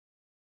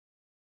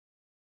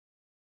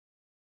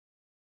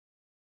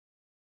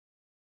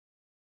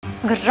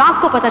अगर राम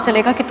को पता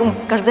चलेगा कि तुम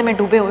कर्जे में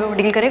डूबे हुए हो,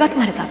 डील करेगा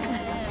तुम्हारे साथ।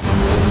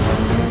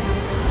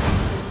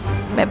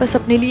 मैं बस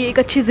अपने लिए एक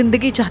अच्छी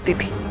जिंदगी चाहती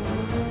थी,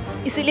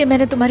 इसीलिए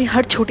मैंने तुम्हारी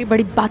हर छोटी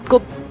बड़ी बात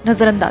को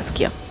नजरअंदाज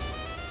किया।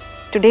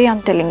 Today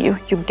I'm telling you,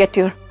 you get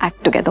your act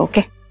together,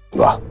 okay?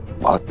 वाह,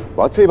 बहुत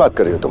बहुत सही बात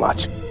कर रही हो तुम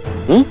आज।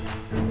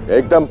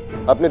 एकदम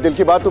अपने दिल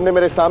की बात तुमने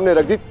मेरे सामने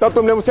रख दी। तब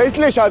तुमने मुझसे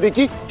इसलिए शादी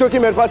की क्योंकि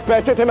मेरे पास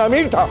पैसे थे, मैं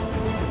अमीर था।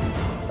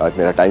 आज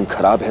मेरा टाइम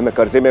खराब है, मैं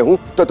कर्जे में हूं,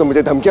 तो तुम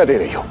मुझे धमकियां दे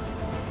रही हो।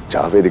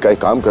 जाओ वेदिका,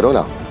 एक काम करो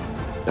ना,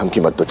 धमकी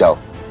मत दो, जाओ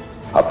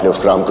अपने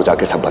उस राम को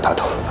जाके सब बता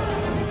दो।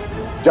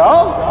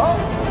 जाओ।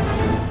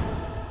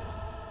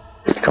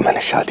 वेदिका,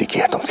 मैंने शादी की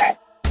है तुमसे,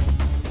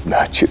 मैं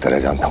अच्छी तरह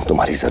जानता हूं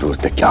तुम्हारी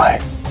जरूरतें क्या है।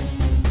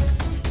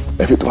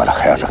 मैं भी तुम्हारा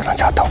ख्याल रखना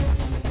चाहता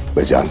हूं।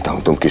 मैं जानता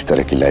हूं तुम किस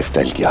तरह की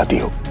लाइफस्टाइल की आदी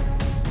हो।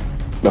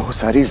 मैं वो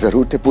सारी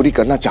जरूरतें पूरी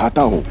करना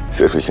चाहता हूं,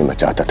 सिर्फ इसलिए मैं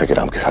चाहता था कि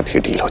राम के साथ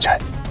ये डील हो जाए।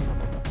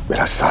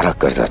 मेरा सारा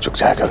कर्जा चुक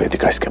जाएगा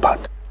वेदिका इसके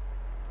बाद।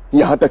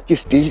 यहां तक कि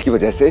इस डील की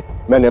वजह से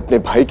मैंने अपने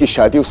भाई की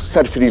शादी उस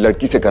सरफरी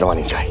लड़की से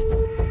करवानी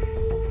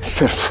चाहिए,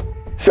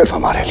 सिर्फ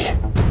हमारे लिए।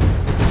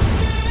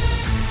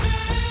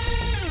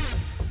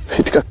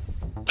 वेदिका,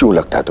 क्यों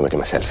लगता है तुम्हें कि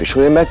मैं सेल्फिश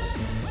हूं? ये मैं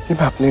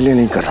अपने लिए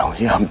नहीं कर रहा हूं,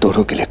 ये हम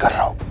दोनों के लिए कर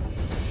रहा हूं।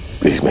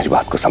 प्लीज मेरी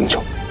बात को समझो।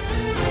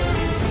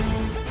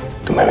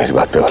 तुम्हें मेरी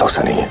बात पे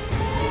भरोसा नहीं है?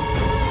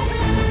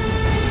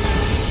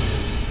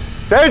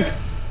 सेठ।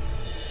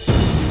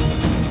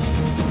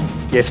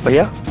 यस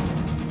भैया।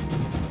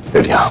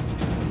 सेठ यहां।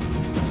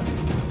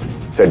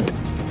 सेठ,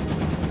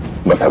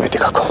 बता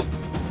वेदिका को,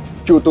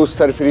 क्यों तू उस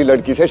सरफरी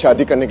लड़की से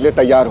शादी करने के लिए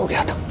तैयार हो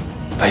गया था?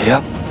 भैया,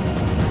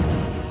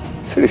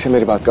 सिर्फ से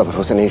मेरी बात का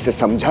भरोसा नहीं। इसे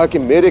समझा कि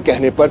मेरे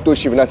कहने पर तू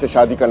शिवना से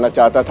शादी करना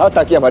चाहता था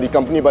ताकि हमारी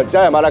कंपनी बच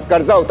जाए, हमारा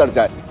कर्जा उतर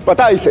जाए।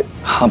 पता है इसे?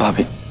 हाँ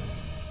भाभी,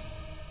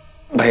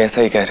 भाई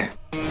ऐसा ही कह रहे हैं।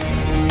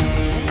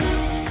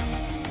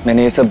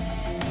 मैंने ये सब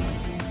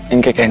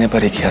इनके कहने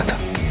पर ही किया था।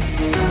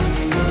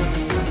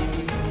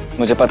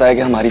 मुझे पता है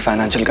कि हमारी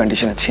फाइनेंशियल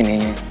कंडीशन अच्छी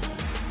नहीं है,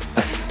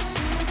 बस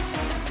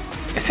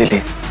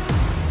इसीलिए।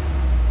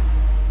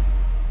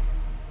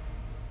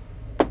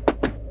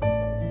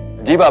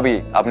 जी भाभी,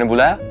 आपने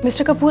बुलाया?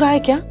 मिस्टर कपूर आए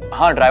क्या?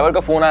 हाँ, ड्राइवर का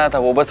फोन आया था,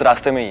 वो बस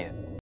रास्ते में ही है।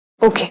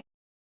 ओके।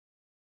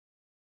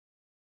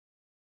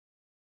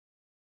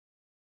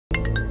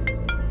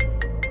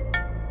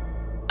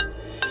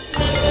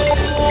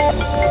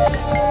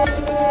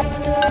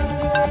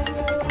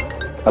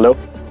 हेलो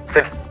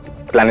सिर्फ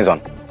प्लान इज ऑन।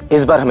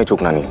 इस बार हमें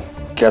चूकना नहीं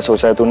है। क्या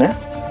सोचा है तूने?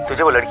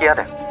 तुझे वो लड़की याद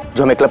है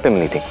जो हमें क्लब पे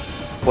मिली थी?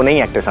 वो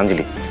नई एक्ट्रेस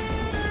अंजलि।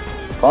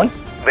 कौन?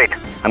 Wait,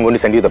 I am going to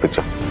send you the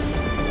picture.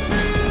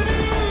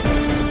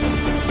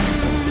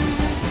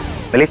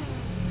 Milli?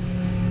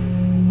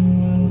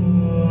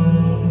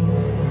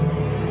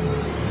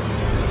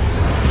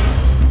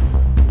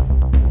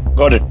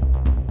 Got it.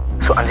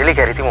 सो अंजलि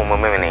कह रही थी वो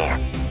मुंबई में नहीं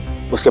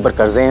है, उसके ऊपर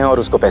कर्जे हैं और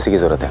उसको पैसे की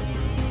जरूरत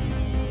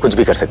है। कुछ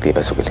भी कर सकती है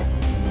पैसों के लिए।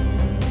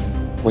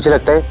 मुझे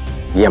लगता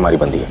है ये हमारी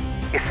बंदी है,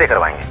 इससे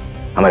करवाएंगे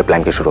हमारे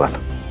प्लान की शुरुआत।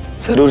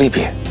 जरूरी भी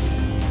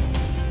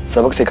है,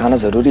 सबक सिखाना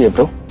जरूरी है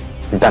ब्रो।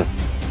 डन।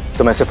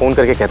 तो मैं इसे फोन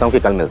करके कहता हूँ कि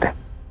कल मिलते हैं।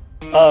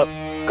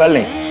 कल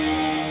नहीं,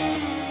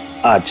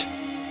 आज।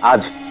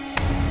 आज?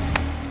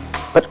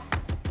 पर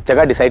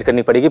जगह डिसाइड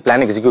करनी पड़ेगी,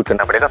 प्लान एग्जीक्यूट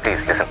करना पड़ेगा।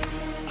 Please listen.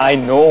 I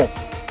know.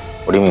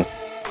 What do you mean?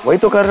 वही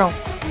तो कर रहा हूँ,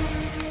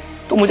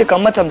 तू मुझे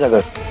कम मत समझा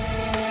कर।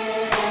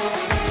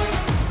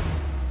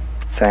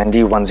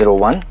 सैंडी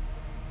 101,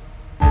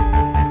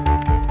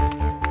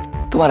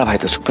 तुम्हारा भाई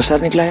तो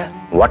सुपरस्टार निकला यार।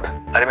 व्हाट?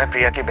 अरे मैं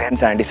प्रिया की बहन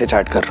सैंडी से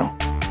चैट कर रहा हूँ,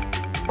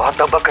 बहुत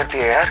दबक करती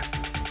है यार।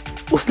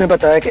 उसने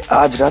बताया कि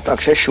आज रात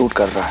अक्षय शूट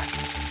कर रहा है,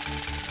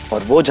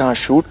 और वो जहां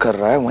शूट कर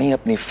रहा है वहीं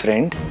अपनी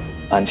फ्रेंड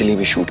अंजलि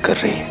भी शूट कर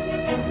रही है।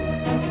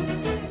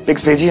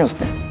 पिक्स भेजी है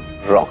उसने।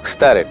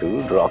 रॉकस्टार है तू,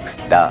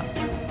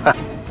 रॉकस्टार।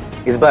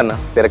 इस बार ना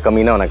तेरा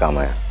कमीना होना काम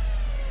आया।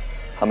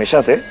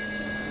 हमेशा से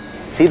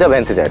सीधा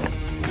बहन से chat.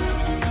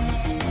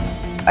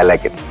 I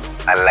like it.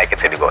 I like it,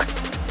 city boy.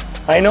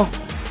 I know.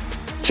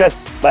 चल,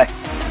 बाय।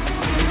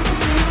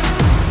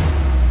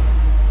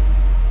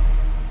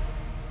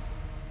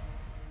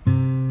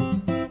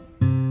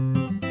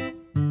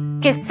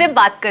 किससे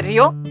बात कर रही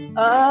हो?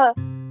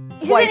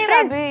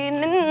 बॉयफ्रेंड?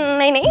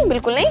 नहीं नहीं,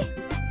 बिल्कुल नहीं।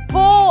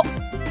 वो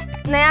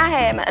नया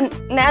है,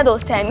 नया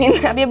दोस्त है। I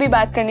mean, अभी अभी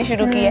बात करनी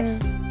शुरू की है।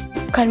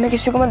 घर में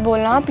किसी को मत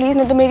बोलना प्लीज,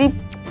 नहीं तो मेरी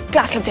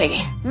क्लास लग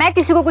जाएगी। मैं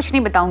किसी को कुछ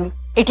नहीं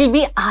बताऊंगी। It will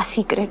be uh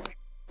secret.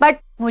 But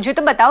मुझे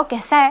तो बताओ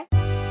कैसा है?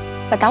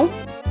 बताऊं?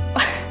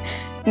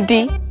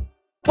 दी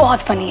बहुत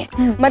फनी है।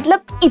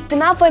 मतलब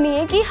इतना फनी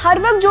है कि हर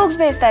वक्त जोक्स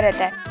भेजता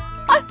रहता है,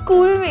 और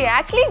कूल भी है।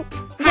 एक्चुअली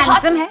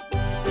हैंडसम है।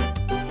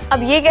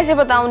 अब ये कैसे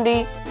बताऊं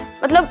दी?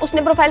 मतलब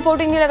उसने प्रोफाइल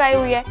फोटो नहीं लगाई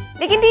हुई है,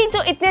 लेकिन दी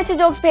जो इतने अच्छे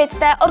जोक्स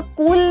भेजता है और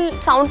कूल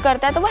साउंड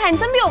करता है तो वो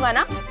हैंडसम भी होगा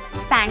ना।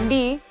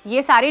 सैंडी,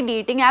 ये सारे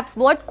डेटिंग एप्स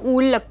बहुत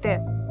कूल लगते हैं,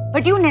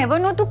 बट यू नेवर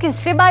नो तू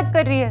किससे बात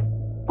कर रही है।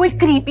 कोई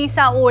क्रीपी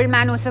सा ओल्ड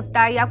मैन हो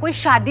सकता है, या कोई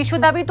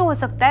शादीशुदा भी तो हो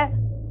सकता है।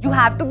 You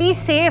have to be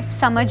safe.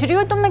 समझ रही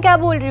हो तुम मैं क्या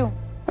बोल रही हूँ?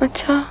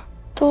 अच्छा,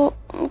 तो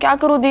क्या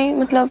करूँ दी?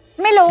 मतलब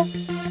मिलो,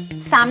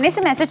 सामने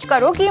से मैसेज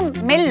करो कि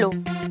मिल लो।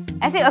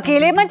 ऐसे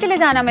अकेले मत चले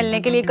जाना मिलने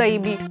के लिए, कहीं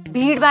भी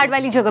भीड़ भाड़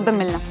वाली जगह पे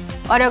मिलना।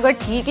 और अगर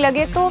ठीक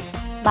लगे तो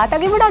बात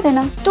आगे बढ़ा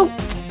देना। तो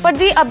पर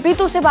दी अभी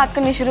तो उससे बात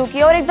करनी शुरू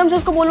की और एकदम से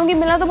उसको बोलूंगी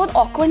मिलना तो बहुत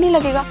ऑकवर्ड नहीं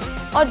लगेगा?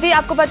 और दी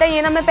आपको पता ही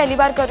है ना, मैं पहली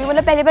बार कर रही हूँ,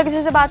 मतलब पहली बार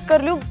किसी से बात कर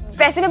रही हूँ।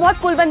 वैसे मैं बहुत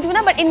कूल बनती हूँ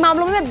ना, बट इन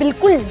मामलों में मैं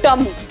बिल्कुल डम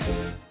हूँ।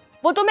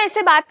 वो तो मैं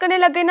इससे बात करने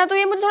लग गई ना, तो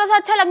ये मुझे थोड़ा सा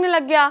अच्छा लगने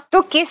लग गया।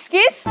 तो किस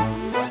किस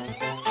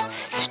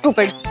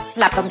स्टूपिड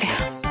लैपटॉप दे।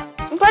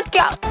 बट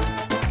क्या?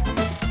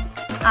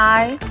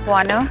 आई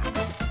वांना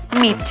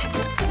मीट।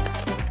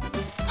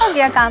 हो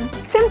गया काम,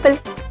 सिंपल।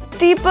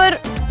 दी पर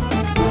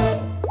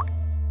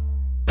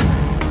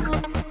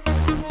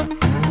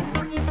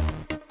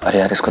अरे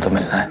यार, इसको तो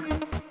मिलना है।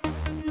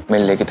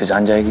 मिल लेगी तो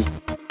जान जाएगी,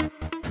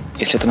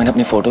 इसलिए तो मैंने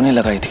अपनी फोटो नहीं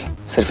लगाई थी,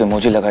 सिर्फ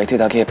इमोजी लगाई थी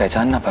ताकि ये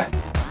पहचान ना पाए।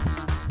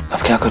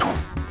 अब क्या करूं?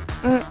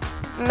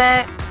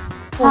 मैं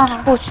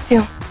पूछती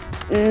हूँ,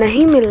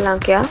 नहीं मिलना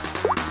क्या?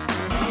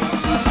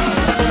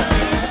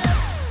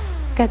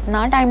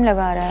 कितना टाइम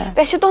लगा रहा है?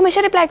 वैसे तो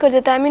हमेशा रिप्लाई कर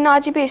देता है, मैं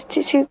आज ही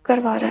बेइज्जती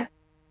करवा रहा है।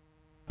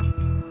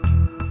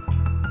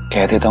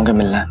 कह देता हूँ कि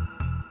मिलना है,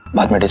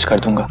 बाद में डिच कर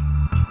दूंगा।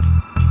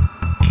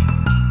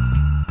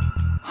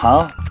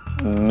 हाँ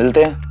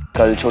मिलते हैं,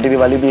 कल छोटी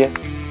दिवाली भी है,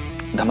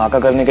 धमाका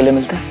करने के लिए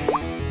मिलते हैं।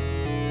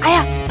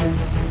 आया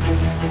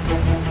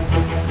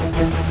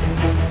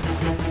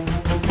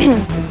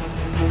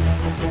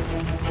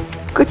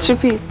कुछ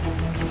भी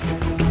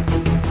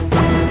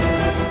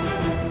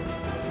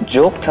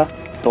जोक था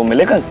तो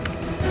मिले कल।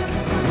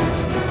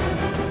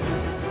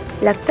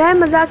 लगता है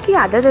मजाक की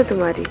आदत है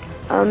तुम्हारी।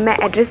 मैं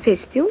एड्रेस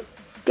भेजती हूँ,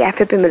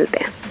 कैफे पे मिलते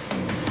हैं।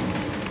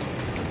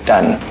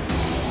 डन।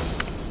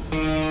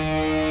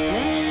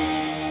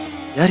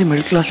 यार ये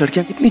मिडिल क्लास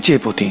लड़कियां कितनी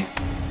चेप होती हैं।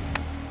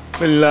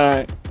 मिलना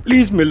है,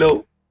 प्लीज मिलो।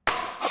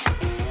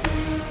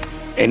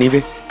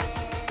 एनीवे,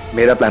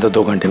 मेरा प्लान तो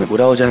 2 घंटे में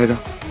पूरा हो जाएगा,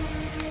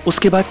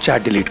 उसके बाद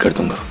चैट डिलीट कर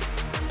दूंगा।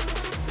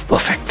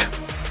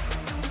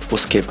 परफेक्ट।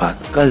 उसके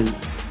बाद कल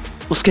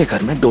उसके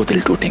घर में 2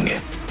 दिल टूटेंगे।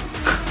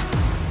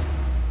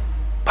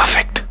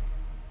 परफेक्ट।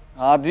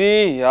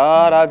 आदि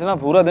यार, आज ना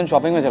पूरा दिन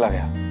शॉपिंग में चला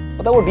गया।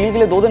 पता वो डील के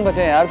लिए 2 दिन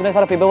बचे हैं यार। तूने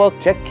सारा पेपर वर्क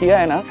चेक किया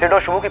है ना? सिड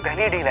और शुभू की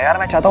पहली डील है यार।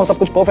 मैं चाहता हूँ सब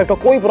कुछ परफेक्ट हो,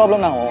 कोई प्रॉब्लम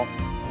ना हो।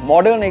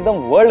 मॉडर्न एकदम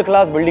वर्ल्ड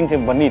क्लास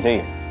बिल्डिंग बननी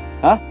चाहिए।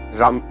 हाँ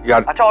राम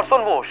यार। अच्छा और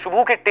सुन, वो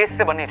शुभू के टेस्ट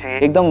से बननी चाहिए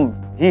एकदम।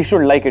 He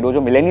should like it. वो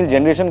जो मिलेनियल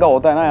जनरेशन का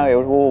होता है ना,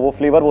 वो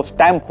फ्लेवर, वो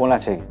स्टैम्प होना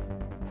चाहिए।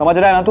 समझ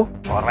रहा है ना तू?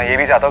 और मैं ये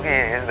भी चाहता हूँ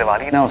कि इस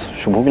दिवाली ना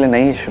शुभू के लिए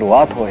नई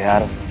शुरुआत हो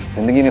यार।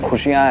 जिंदगी में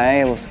खुशियां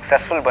आए, वो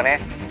सक्सेसफुल बने,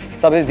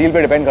 सब इस डील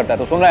पे डिपेंड करता है।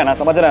 तो सुन रहा है ना,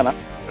 समझ रहा है ना?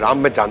 राम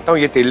मैं जानता हूँ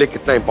ये तेरे लिए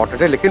कितना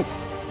इंपॉर्टेंट है, लेकिन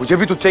मुझे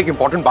भी तुझसे एक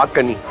इंपॉर्टेंट बात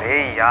करनी है। अरे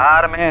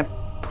यार, मैं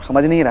तू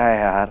समझ नहीं रहा है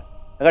यार।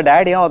 अगर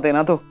डैड यहाँ होते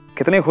ना तो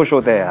कितने खुश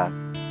होते हैं यार।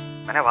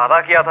 मैंने वादा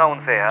किया था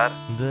उनसे यार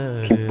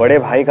कि बड़े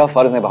भाई का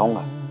फर्ज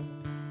निभाऊंगा।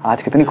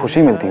 आज कितनी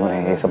खुशी मिलती है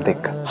उन्हें ये सब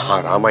देखकर।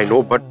 हाँ राम आई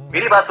नो, बट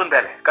मेरी बात सुन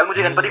पहले। कल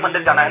मुझे गणपति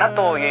मंदिर जाना है ना,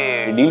 तो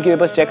ये डील के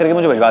पेपर्स चेक करके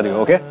मुझे भिजवा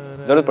दियो। ओके?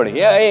 जरूरत पड़ेगी।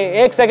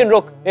 एक सेकंड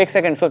रुक, एक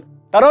सेकंड सुन।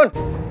 तरुण,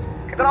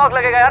 कितना वक्त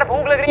लगेगा यार?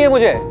 भूख लग रही है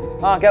मुझे।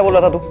 हाँ क्या बोल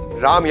रहा था तू?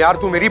 राम यार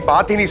तू मेरी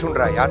बात ही नहीं सुन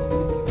रहा है यार।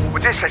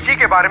 मुझे शशि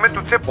के बारे में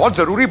तुझसे बहुत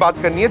जरूरी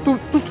बात करनी है।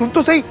 तू सुन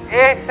तो सही।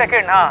 एक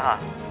सेकंड।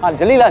 हाँ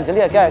जल्दी ला,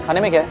 जल्दी। क्या है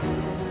खाने में? क्या है?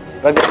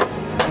 रख दे।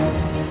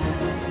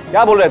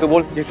 क्या बोल रहा है तू?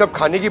 बोल। ये सब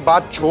खाने की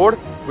बात छोड़,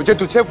 मुझे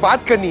तुझसे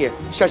बात करनी है।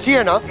 शशि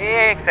है ना?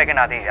 एक सेकंड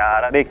आदि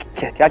यार। देख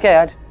क्या क्या है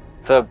आज?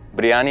 सब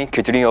बिरयानी,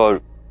 खिचड़ी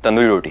और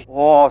तंदूरी रोटी।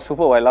 ओह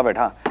सुपर, आई लव इट।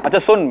 हाँ अच्छा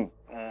सुन,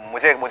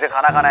 मुझे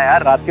खाना खाना है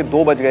यार। रात के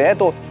 2 बज गए हैं,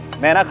 तो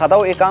मैं ना खाता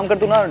हूँ। एक काम कर,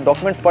 तू ना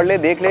डॉक्यूमेंट्स पढ़ ले,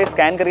 देख ले,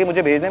 स्कैन करके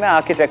मुझे भेजने में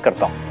आके चेक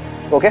करता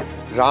हूँ। ओके?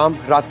 राम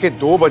रात के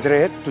 2 बज रहे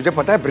हैं। तुझे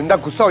पता है वृंदा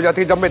गुस्सा हो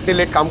जाती है जब मैं इतने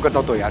लेट काम करता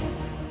हूँ। तो यार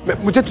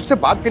मुझे तुझसे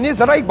बात करनी है।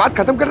 जरा एक बात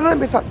खत्म करना है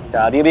मेरे साथ।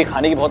 शादी भी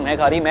खाने की बहुत महक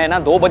आ रही। मैं ना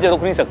 2 बजे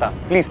रुक नहीं सकता।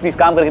 प्लीज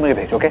काम करके मुझे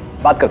भेज। ओके?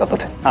 बात करता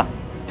तुझसे। हाँ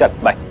चल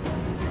बाय।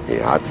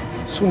 यार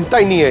सुनता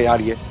ही नहीं है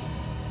यार ये।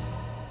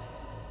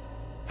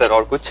 सर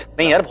और कुछ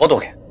नहीं यार, बहुत हो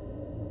गया।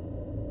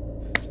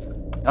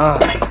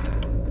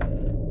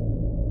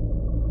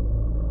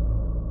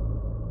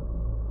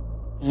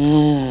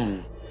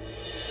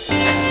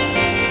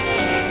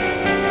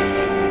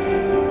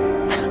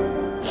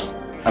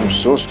 I'm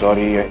so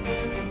sorry.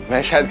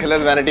 मैं शायद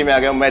गलत वैनिटी में आ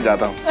गया हूँ। मैं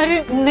जाता हूँ।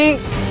 अरे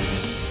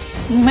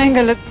नहीं, मैं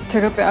गलत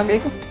जगह पे आ गई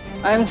हूँ।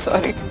 I am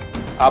sorry.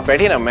 आप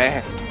बैठिए ना,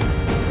 मैं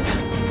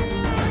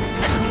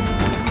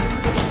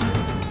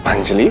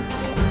अंजलि।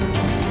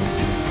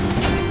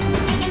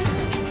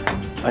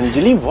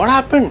 Anjali, what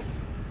happened?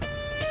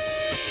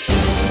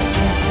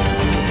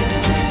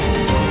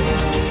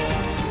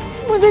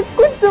 मुझे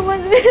कुछ समझ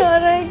नहीं आ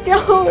रहा है क्या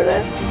हो रहा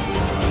है।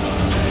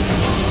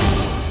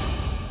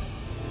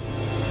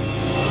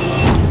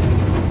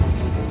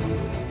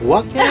 हुआ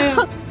क्या है?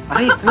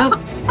 अरे इतना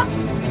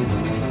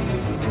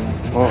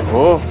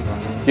ओहो,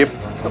 ये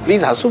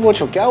प्लीज आंसू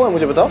पोंछो। क्या हुआ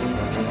मुझे बताओ।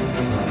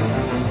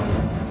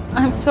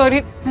 आई एम सॉरी,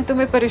 मैं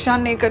तुम्हें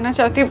परेशान नहीं करना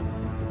चाहती।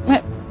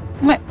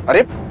 मैं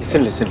अरे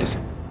लिसन,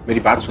 मेरी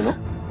बात सुनो।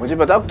 मुझे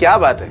बताओ क्या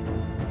बात है।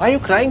 Why are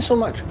you crying so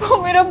much?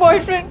 वो मेरा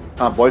बॉयफ्रेंड।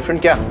 हाँ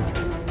बॉयफ्रेंड क्या?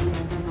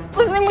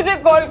 उसने मुझे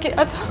कॉल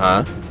किया था।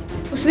 हाँ?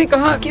 उसने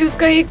कहा कि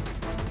उसका एक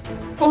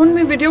फोन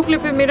में वीडियो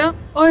क्लिप है मेरा,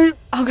 और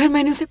अगर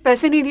मैंने उसे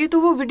पैसे नहीं दिए तो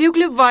वो वीडियो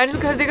क्लिप वायरल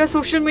कर देगा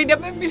सोशल मीडिया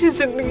पे मेरी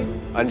जिंदगी।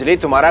 अंजलि,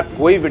 तुम्हारा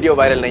कोई वीडियो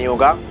वायरल नहीं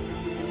होगा,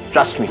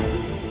 ट्रस्ट मी।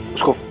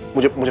 उसको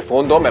मुझे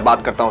फोन दो, मैं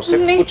बात करता हूँ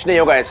उससे। कुछ नहीं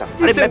होगा ऐसा।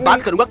 अरे मैं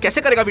बात करूंगा,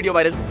 कैसे करेगा वीडियो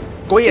वायरल?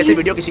 कोई ऐसे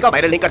वीडियो किसी का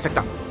वायरल नहीं कर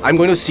सकता। I am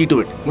going to C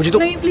to it. मुझे तो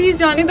नहीं, प्लीज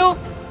जाने दो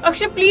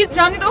अक्षय, प्लीज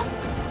जाने दो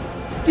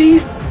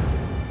प्लीज।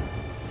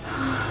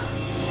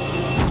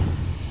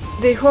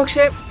 देखो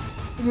अक्षय,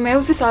 मैं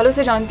उसे सालों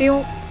से जानती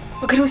हूँ।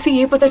 अगर उसे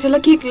ये पता चला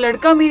कि एक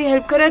लड़का मेरी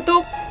हेल्प कर रहा है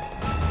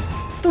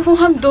तो वो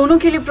हम दोनों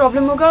के लिए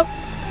प्रॉब्लम होगा।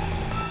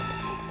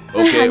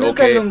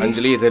 Okay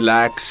Anjali,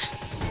 relax.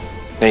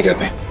 नहीं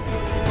करते।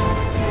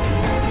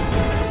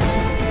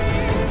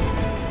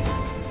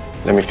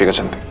 Let me figure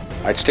something.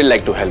 I'd still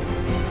like to help.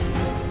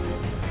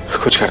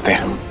 कुछ करते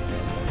हैं।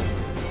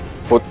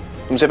 वो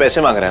तुमसे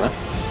पैसे मांग रहे हैं ना?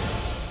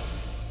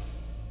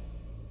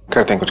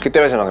 करते हैं कुछ।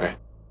 कितने पैसे मांग रहे हैं?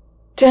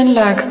 10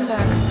 लाख।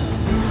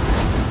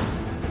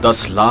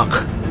 10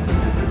 लाख।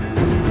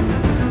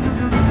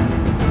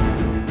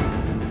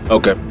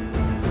 ओके,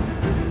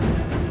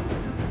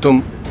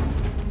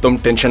 तुम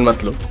टेंशन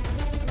मत लो।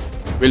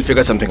 We'll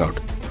figure something out.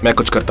 मैं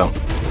कुछ करता हूँ।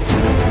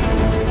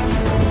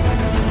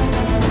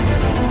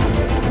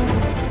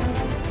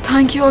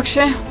 Thank you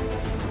Akshay,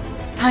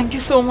 thank you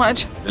so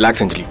much.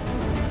 Relax Anjali,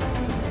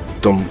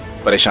 तुम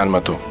परेशान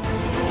मत हो।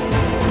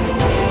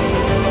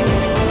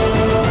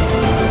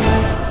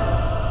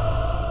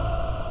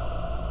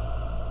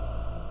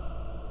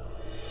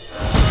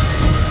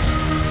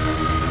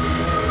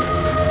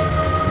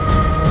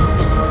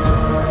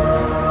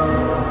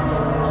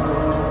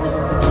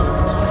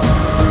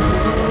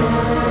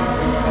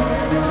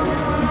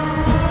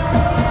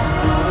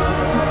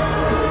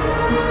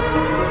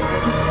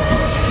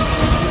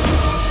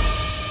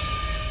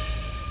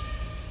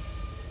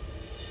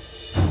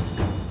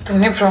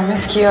 तुमने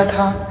प्रॉमिस किया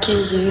था कि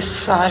ये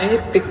सारे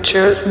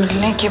पिक्चर्स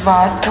मिलने के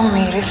बाद तुम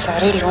मेरे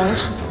सारे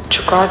लोन्स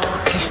चुका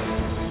दोगे।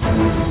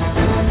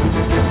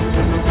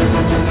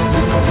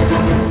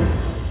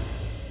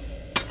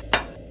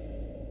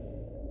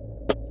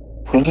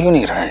 खुल क्यों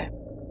नहीं रहा है?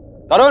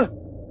 तरुण,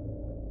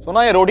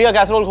 सुना, ये रोटी का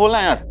कैसरोल खोलना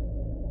है यार।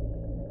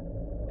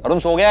 तरुण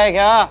सो गया है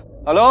क्या?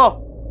 हेलो?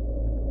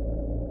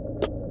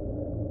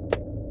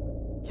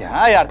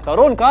 क्या यार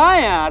तरुण, कहाँ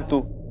है यार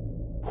तू?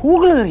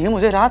 भूख लग रही है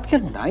मुझे, रात के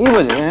 9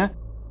 बजे हैं।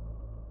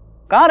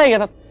 कहाँ रह गया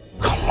था?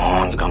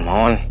 कम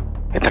ऑन,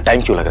 इतना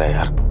टाइम क्यों लग रहा है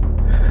यार?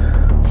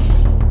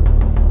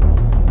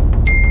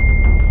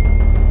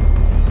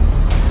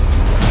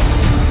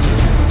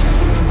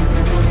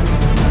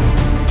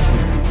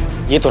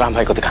 ये तो राम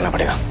भाई को दिखाना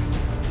पड़ेगा।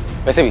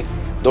 वैसे भी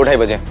 2-2:30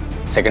 बजे,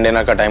 सेकंड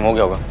डिनर का टाइम हो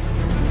गया होगा।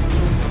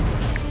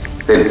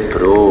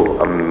 Bro,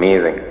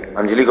 amazing.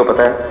 अंजलि को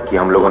पता है कि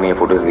हम लोगों ने ये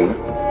फोटोज ली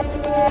हैं?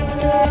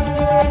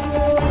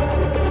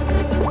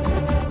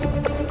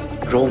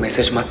 रो,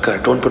 मैसेज मत कर,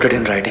 don't put it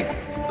in writing.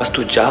 बस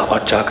तू जा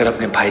और जाकर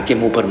अपने भाई के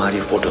मुंह पर मारी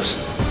फोटोज।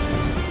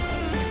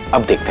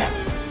 अब देखते हैं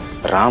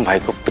राम भाई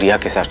को प्रिया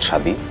के साथ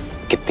शादी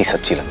कितनी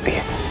सच्ची लगती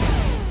है।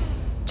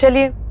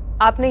 चलिए,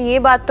 आपने ये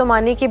बात तो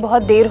मानी कि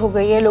बहुत देर हो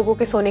गई है, लोगों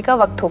के सोने का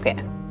वक्त हो गया।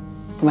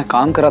 तो मैं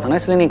काम कर रहा था ना,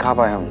 इसलिए नहीं खा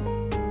पाया।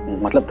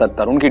 मतलब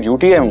तरुण की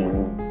ड्यूटी है,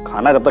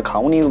 खाना जब तक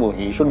खाऊं नहीं वो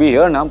ही शुड बी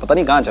हियर ना। पता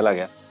नहीं कहाँ चला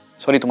गया।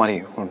 सॉरी,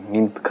 तुम्हारी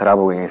नींद खराब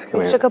हो गई है इसकी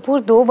वजह से। मिस्टर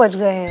कपूर, 2 बज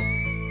गए हैं।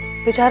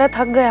 बेचारा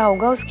थक गया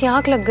होगा, उसकी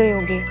आंख लग गई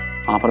होगी।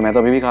 हाँ, पर मैं तो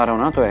अभी भी खा रहा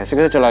हूँ ना, तो ऐसे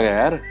कैसे चला गया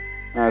यार?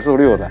 ऐसे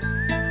थोड़ी होता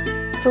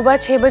है। सुबह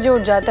 6 बजे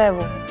उठ जाता है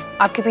वो,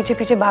 आपके पीछे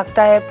पीछे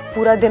भागता है,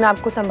 पूरा दिन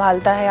आपको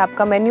संभालता है,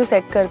 आपका मेन्यू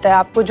सेट करता है,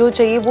 आपको जो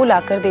चाहिए वो ला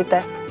कर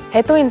देता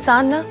है तो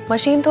इंसान ना,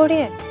 मशीन थोड़ी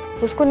है।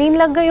 उसको नींद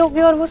लग गई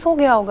होगी और वो सो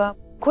गया होगा,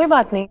 कोई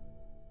बात नहीं।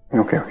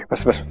 ओके,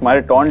 बस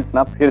तुम्हारे टॉन्ट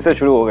ना फिर से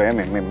शुरू हो गए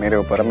हैं मेरे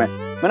ऊपर। मैं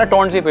ना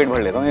टॉन्ट से पेट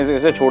भर लेता हूँ,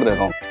 इसे छोड़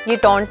देता हूँ। ये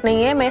टॉन्ट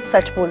नहीं है, मैं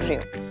सच बोल रही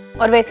हूँ।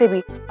 और वैसे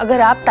भी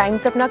अगर आप टाइम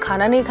से अपना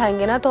खाना नहीं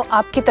खाएंगे ना तो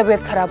आपकी तबीयत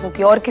खराब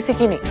होगी और किसी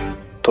की नहीं।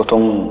 तो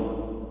तुम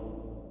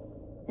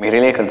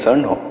मेरे लिए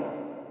कंसर्न हो?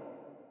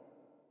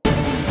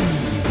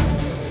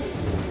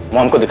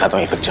 मॉम को दिखाता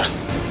हूँ ये पिक्चर्स।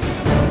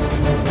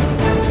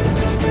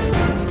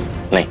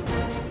 नहीं,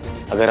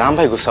 अगर राम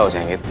भाई गुस्सा हो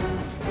जाएंगे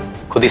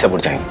खुद ही सब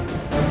उठ जाएंगे।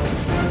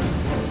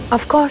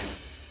 ऑफ कोर्स,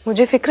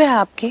 मुझे फिक्र है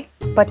आपकी,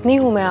 पत्नी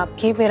हूँ मैं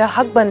आपकी, मेरा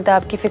हक बनता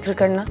है आपकी फिक्र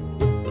करना।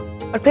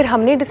 और फिर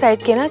हमने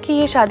डिसाइड किया ना कि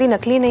ये शादी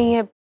नकली नहीं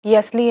है, ये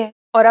असली है।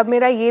 और अब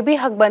मेरा ये भी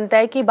हक बनता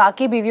है कि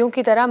बाकी बीवियों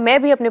की तरह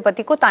मैं भी अपने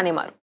पति को ताने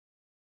मारूं।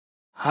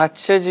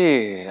 अच्छा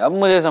जी, अब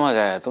मुझे समझ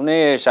आया। तुमने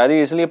ये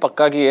शादी इसलिए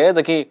पक्का की है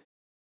ताकि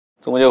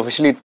तुम मुझे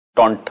ऑफिशियली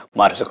टॉन्ट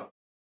मार सको।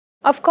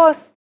 ऑफ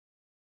कोर्स,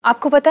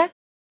 आपको पता है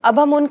अब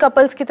हम उन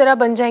कपल्स की तरह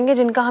बन जाएंगे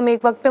जिनका हम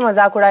एक वक्त पे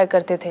मजाक उड़ाया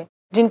करते थे,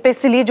 जिन पे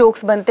सिली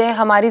जोक्स बनते हैं।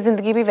 हमारी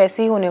जिंदगी भी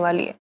वैसी ही होने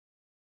वाली है।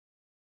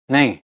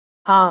 नहीं?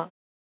 हाँ।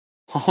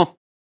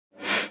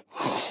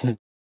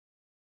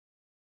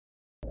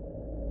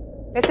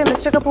 वैसे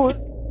मिस्टर कपूर,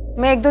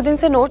 मैं 1-2 दिन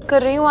से नोट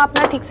कर रही हूँ, आप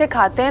ना ठीक से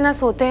खाते हैं ना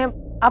सोते हैं।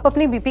 आप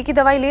अपनी बीपी की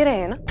दवाई ले रहे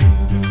हैं ना?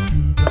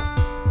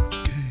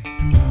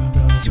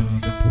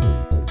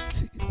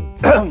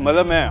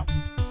 मतलब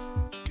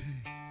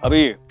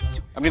अभी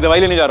अपनी दवाई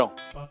लेने जा रहा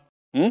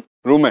हूँ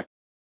रूम में।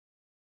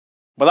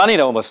 बता नहीं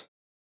रहा हूँ, बस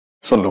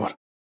सुन लो।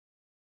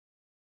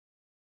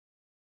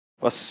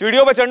 बस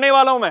सीढ़ियों पे चढ़ने ही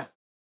वाला हूं मैं।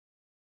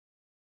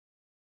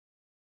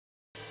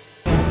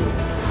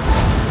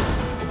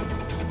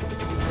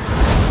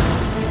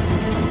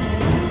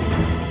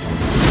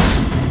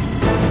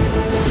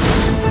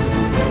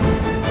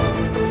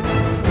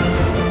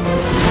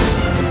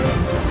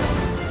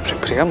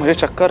 प्रिया, मुझे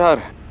चक्कर आ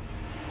रहा है।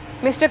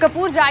 मिस्टर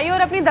कपूर, जाइए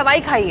और अपनी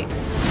दवाई खाइए।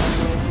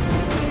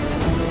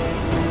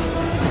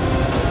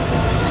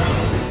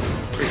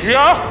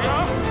 प्रिया,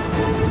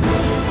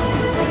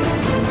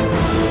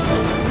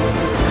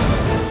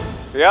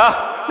 प्रिया।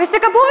 मिस्टर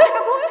कपूर,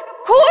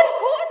 खून।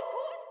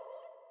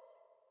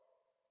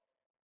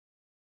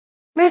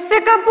 Mister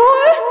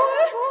Kapoor,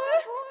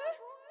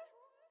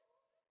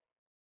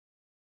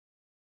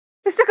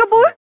 mister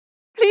Kapoor,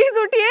 please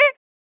उठिए,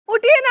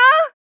 उठिए ना।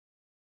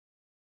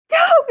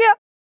 क्या हो गया?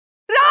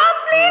 राम,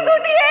 प्लीज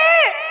उठिए,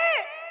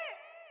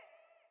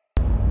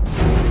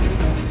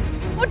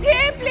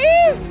 उठिए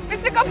प्लीज।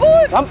 मिस्टर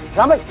कपूर। राम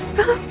भाई,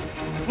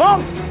 मॉम,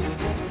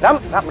 राम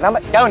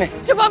भाई, क्या होने?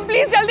 शुभम,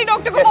 प्लीज जल्दी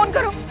डॉक्टर को फोन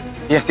करो।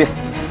 यस।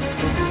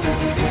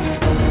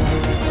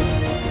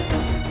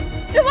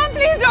 शुभम,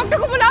 प्लीज डॉक्टर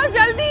को बुलाओ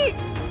जल्दी।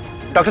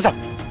 डॉक्टर साहब,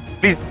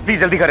 प्लीज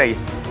जल्दी कराइए।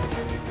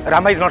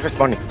 राम भाई इज नॉट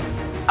रिस्पॉन्डिंग।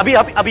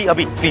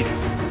 अभी प्लीज।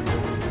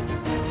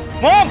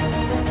 मॉम,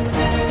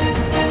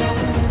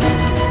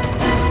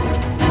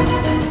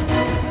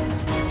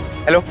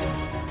 हेलो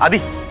आदि,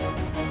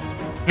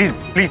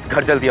 प्लीज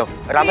घर जल्दी आओ।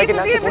 राम भाई के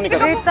नाक से खून निकल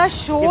रहा है। इतना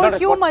शोर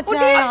क्यों मचा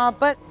है यहाँ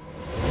पर?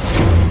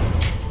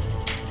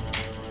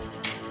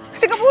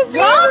 मिस्टर कपूर,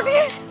 प्लीज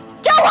उठिए।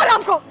 क्या हुआ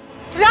राम को?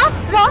 राम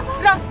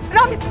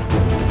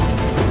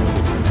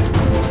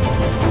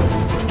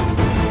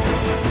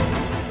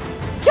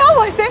क्या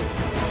हुआ इसे?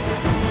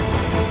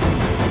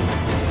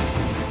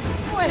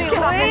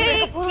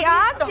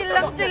 क्या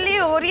चिल्लम चिल्ली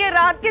हो रही है?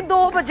 रात के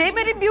 2 बजे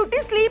मेरी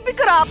ब्यूटी स्लीप भी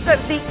खराब कर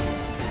दी।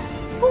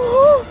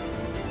 ओह,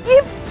 ये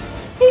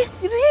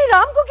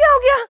राम को क्या हो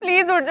गया?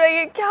 प्लीज उठ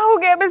जाइए। क्या हो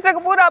गया मिस्टर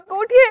कपूर आपको?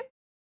 उठिए।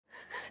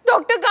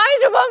 डॉक्टर कहाँ है?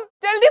 शुभम,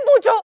 जल्दी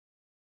पूछो।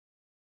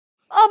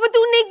 अब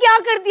तूने क्या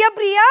कर दिया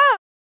प्रिया?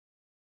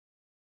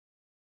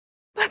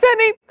 पता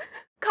नहीं,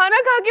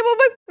 खाना खा के वो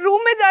बस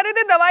रूम में जा रहे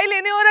थे दवाई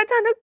लेने और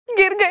अचानक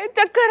गिर गए,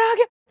 चक्कर आ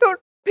गया।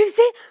 फिर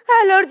से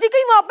एलर्जी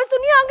कहीं वापस तो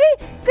नहीं आ गई?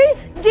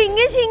 कहीं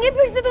झींगे छींगे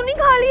फिर से तो नहीं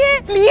खा लिए?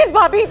 प्लीज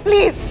भाभी,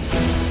 प्लीज।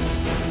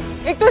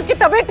 एक तो इसकी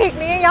तबीयत ठीक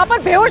नहीं है, यहाँ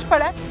पर बेहोश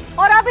पड़ा है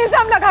और आप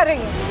इल्जाम लगा रही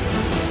हैं।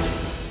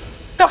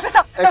 डॉक्टर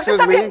साहब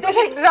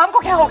देखिए राम को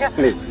क्या हो गया?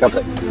 प्लीज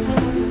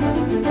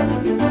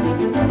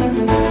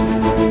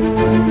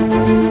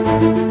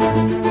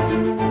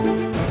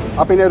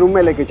आप इन्हें रूम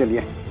में लेके चलिए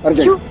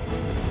अर्जेंट।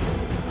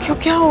 क्यों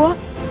क्या हुआ?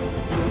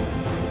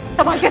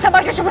 संभाल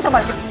के शुभ,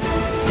 संभाल के।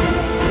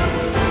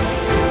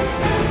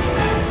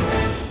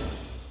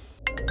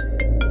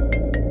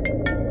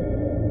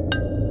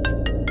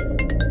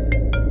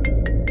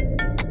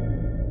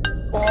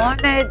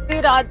 कौन है इतनी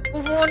रात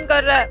को फोन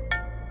कर रहा है?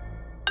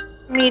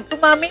 मीतू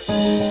मामी।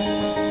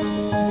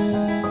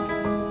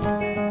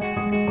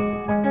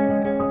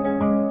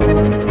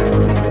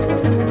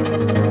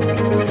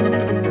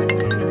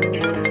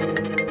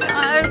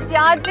 यार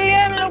क्या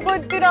चाहिए इन लोगों को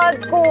इतनी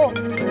रात को?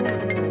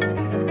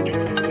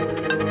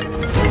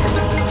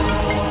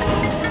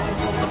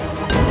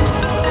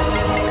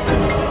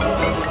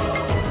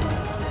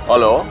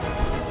 हेलो।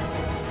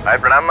 हाय,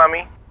 प्रणाम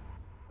मामी।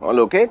 All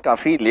okay?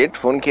 काफी लेट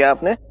फोन किया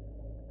आपने।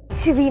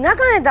 शिवीना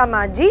कहाँ है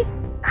दामाद जी?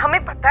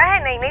 हमें पता है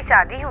नई नई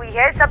शादी हुई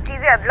है, सब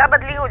चीजें अदला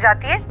बदली हो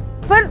जाती है,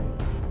 पर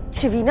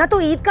शिवीना तो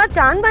ईद का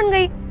चांद बन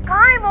गई।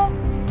 कहाँ है वो?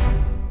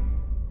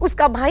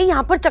 उसका भाई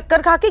यहाँ पर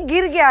चक्कर खा के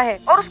गिर गया है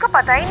और उसका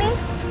पता ही नहीं।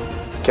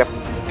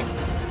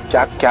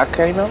 क्या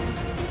कह रही मैम?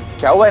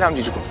 क्या हुआ है राम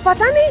जीजू को?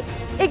 पता नहीं,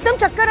 एकदम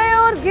चक्कर आया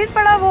और गिर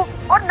पड़ा वो,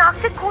 और नाक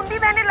से खून भी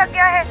बहने लग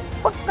गया है।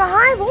 और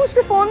कहाँ है वो?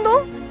 उसके फोन दो।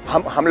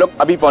 हम लोग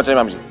अभी पहुंच रहे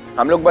हैं मैम जी,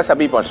 हम लोग बस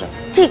अभी पहुंच रहे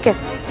हैं। ठीक है।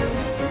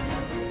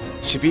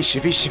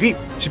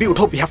 शिवी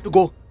उठो, we have to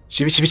go.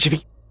 Shivi.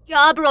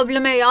 क्या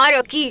प्रॉब्लम है यार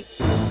अकी?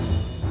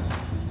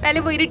 पहले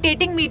वो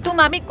इरिटेटिंग मीतू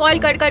मामी कॉल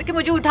कर करके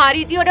मुझे उठा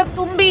रही थी और अब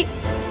तुम भी।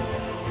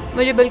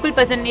 मुझे बिल्कुल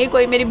पसंद नहीं है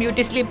कोई मेरी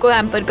ब्यूटी स्लीप को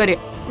हैम्पर करे।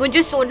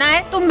 मुझे सोना है,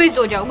 तुम भी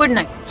सो जाओ। Good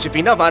night.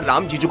 शिवीना, वहाँ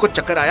राम जीजू को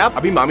चक्कर आया,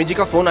 अभी मामी जी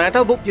का फोन आया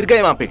था, वो गिर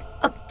गए वहाँ पे।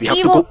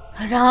 वो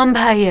राम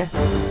भाई है,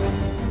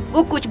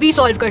 वो कुछ भी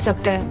सॉल्व कर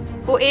सकता है।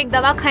 वो एक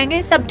दवा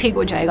खाएंगे सब ठीक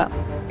हो जाएगा।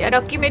 यार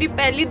अब की मेरी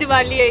पहली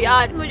दिवाली है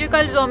यार, मुझे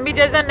कल ज़ॉम्बी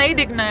जैसा नहीं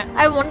दिखना है।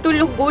 I want to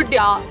look good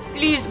यार,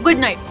 प्लीज गुड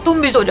नाइट।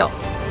 तुम भी सो जाओ।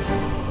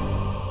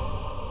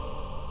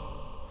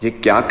 ये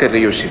क्या कर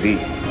रही हो शिवी?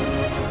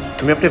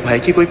 तुम्हें अपने भाई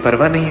की कोई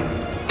परवाह नहीं है?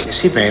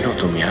 कैसी बहन हो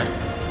तुम यार?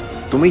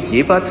 तुम्हें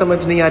ये बात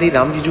समझ नहीं आ रही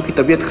राम जीजू की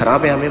तबीयत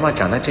खराब है, हमें वहां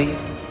जाना चाहिए?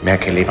 मैं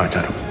अकेले वहां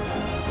जा रहा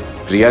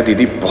हूँ। प्रिया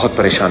दीदी बहुत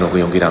परेशान हो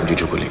गई होंगी राम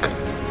जीजू को लेकर।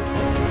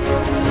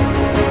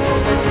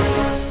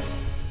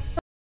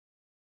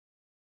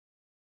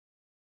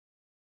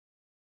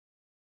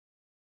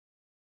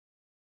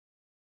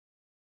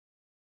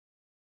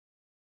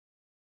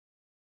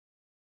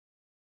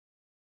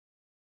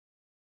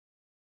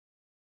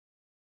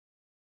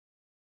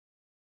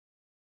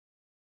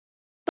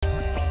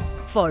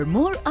 For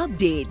more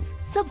updates,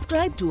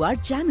 subscribe to our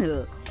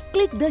channel,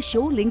 click the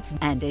show links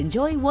and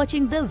enjoy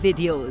watching the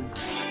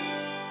videos.